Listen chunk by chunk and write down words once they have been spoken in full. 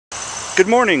Good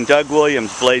morning, Doug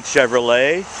Williams, Blade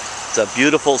Chevrolet. It's a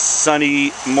beautiful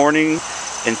sunny morning,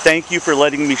 and thank you for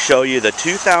letting me show you the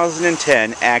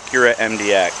 2010 Acura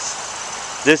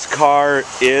MDX. This car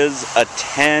is a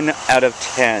 10 out of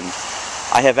 10.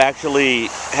 I have actually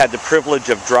had the privilege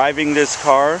of driving this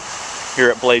car here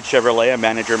at Blade Chevrolet. A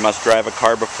manager must drive a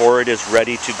car before it is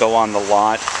ready to go on the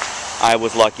lot. I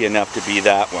was lucky enough to be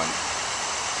that one.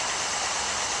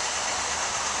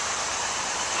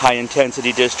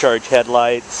 High-intensity discharge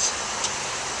headlights,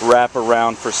 wrap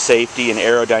around for safety and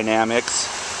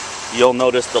aerodynamics. You'll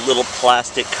notice the little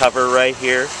plastic cover right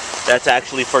here. That's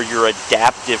actually for your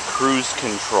adaptive cruise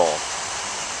control.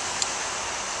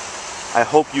 I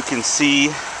hope you can see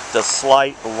the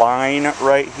slight line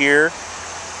right here.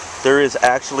 There is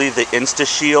actually the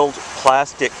InstaShield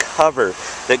plastic cover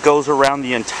that goes around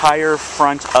the entire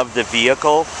front of the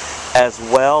vehicle, as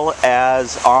well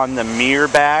as on the mirror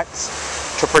backs,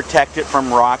 to protect it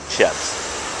from rock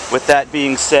chips. With that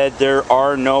being said, there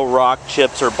are no rock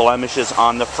chips or blemishes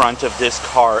on the front of this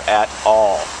car at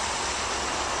all.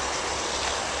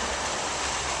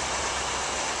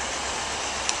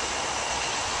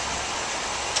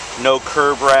 No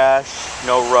curb rash,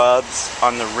 no rubs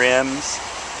on the rims.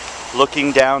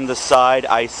 Looking down the side,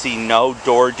 I see no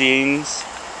door dings,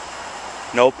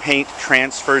 no paint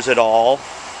transfers at all.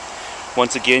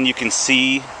 Once again, you can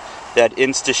see that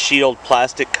InstaShield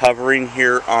plastic covering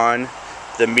here on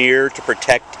the mirror to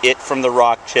protect it from the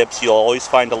rock chips. You'll always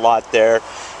find a lot there,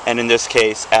 and in this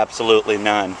case, absolutely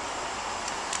none.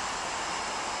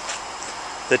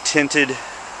 The tinted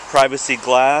privacy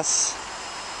glass,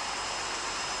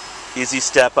 easy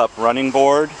step up running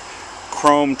board,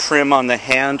 chrome trim on the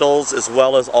handles as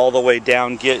well as all the way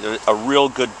down. Get a real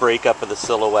good breakup of the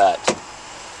silhouette.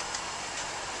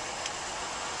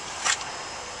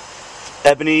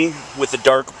 Ebony with the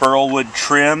dark burlwood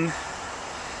trim,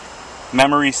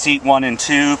 memory seat 1 and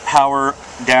 2, power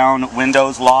down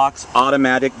windows locks,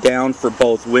 automatic down for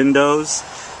both windows,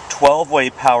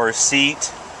 12-way power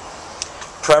seat,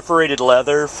 perforated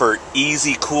leather for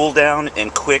easy cool down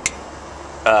and quick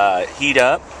heat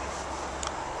up,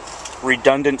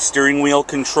 redundant steering wheel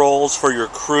controls for your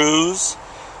cruise,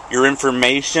 your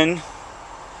information,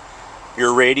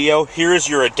 your radio. Here's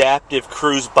your adaptive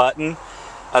cruise button.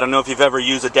 I don't know if you've ever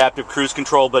used adaptive cruise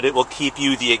control, but it will keep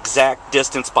you the exact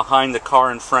distance behind the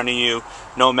car in front of you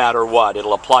no matter what.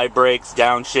 It'll apply brakes,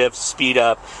 downshift, speed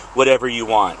up, whatever you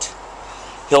want.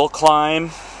 Hill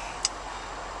climb.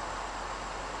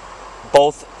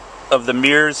 Both of the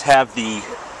mirrors have the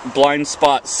blind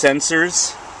spot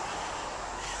sensors.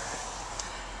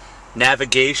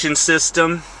 Navigation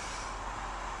system.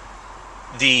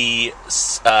 The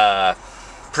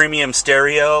premium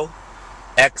stereo,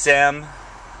 XM.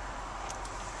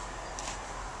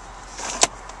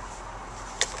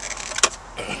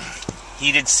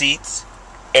 Heated seats,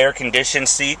 air-conditioned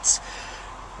seats,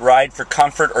 ride for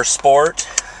comfort or sport.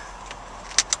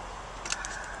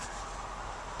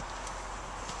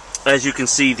 As you can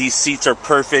see, these seats are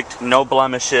perfect, no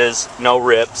blemishes, no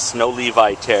rips, no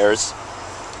Levi tears.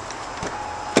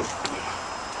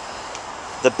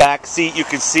 The back seat, you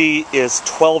can see, is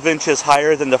 12 inches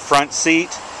higher than the front seat.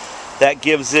 That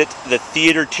gives it the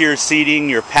theater tier seating.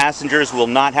 Your passengers will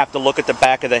not have to look at the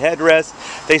back of the headrest.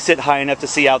 They sit high enough to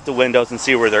see out the windows and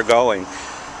see where they're going.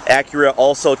 Acura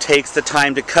also takes the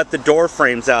time to cut the door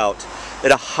frames out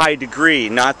at a high degree,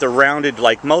 not the rounded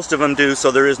like most of them do, so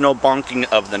there is no bonking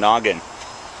of the noggin.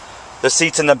 The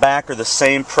seats in the back are the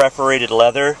same perforated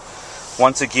leather.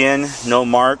 Once again, no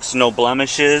marks, no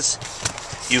blemishes.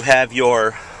 You have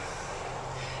your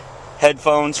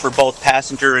headphones for both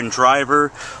passenger and driver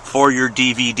for your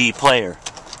DVD player.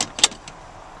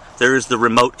 There is the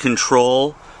remote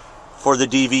control for the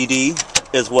DVD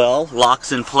as well,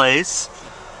 locks in place.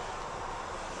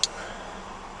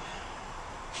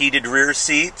 Heated rear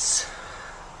seats,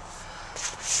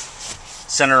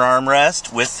 center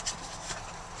armrest with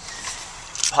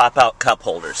pop-out cup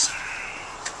holders.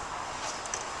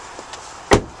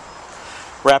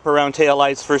 Wraparound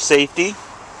taillights for safety.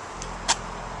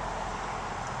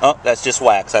 Oh, that's just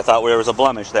wax. I thought there was a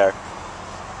blemish there.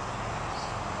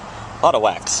 A lot of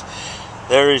wax.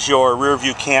 There is your rear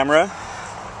view camera.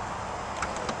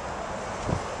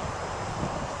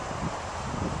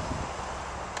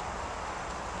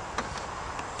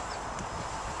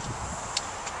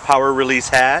 Power release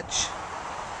hatch.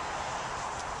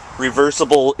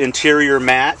 Reversible interior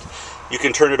mat. You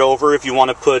can turn it over if you want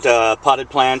to put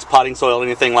potted plants, potting soil,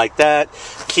 anything like that.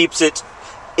 Keeps it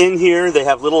in here. They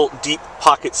have little deep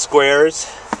pocket squares.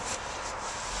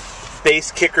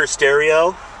 Bass kicker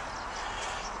stereo.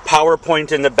 Power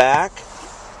point in the back.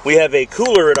 We have a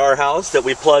cooler at our house that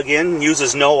we plug in,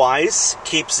 uses no ice,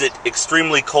 keeps it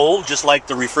extremely cold, just like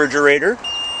the refrigerator.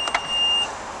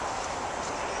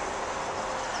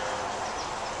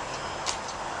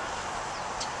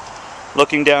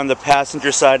 Looking down the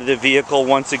passenger side of the vehicle,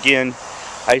 once again,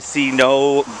 I see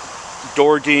no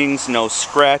door dings, no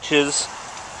scratches.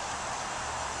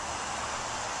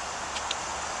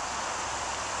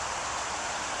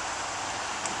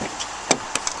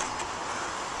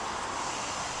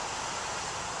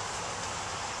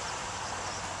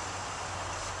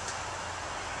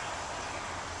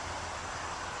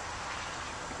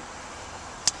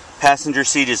 Passenger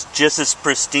seat is just as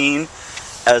pristine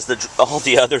as all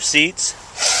the other seats.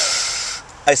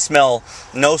 I smell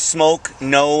no smoke,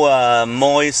 no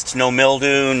moist, no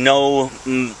mildew, no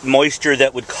moisture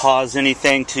that would cause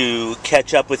anything to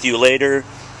catch up with you later.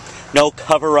 No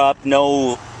cover up,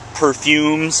 no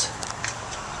perfumes.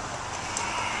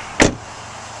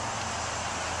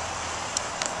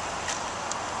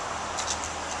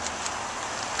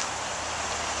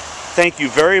 Thank you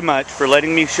very much for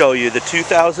letting me show you the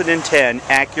 2010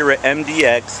 Acura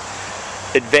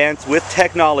MDX advanced with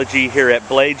technology here at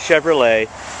Blade Chevrolet,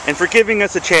 and for giving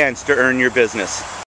us a chance to earn your business.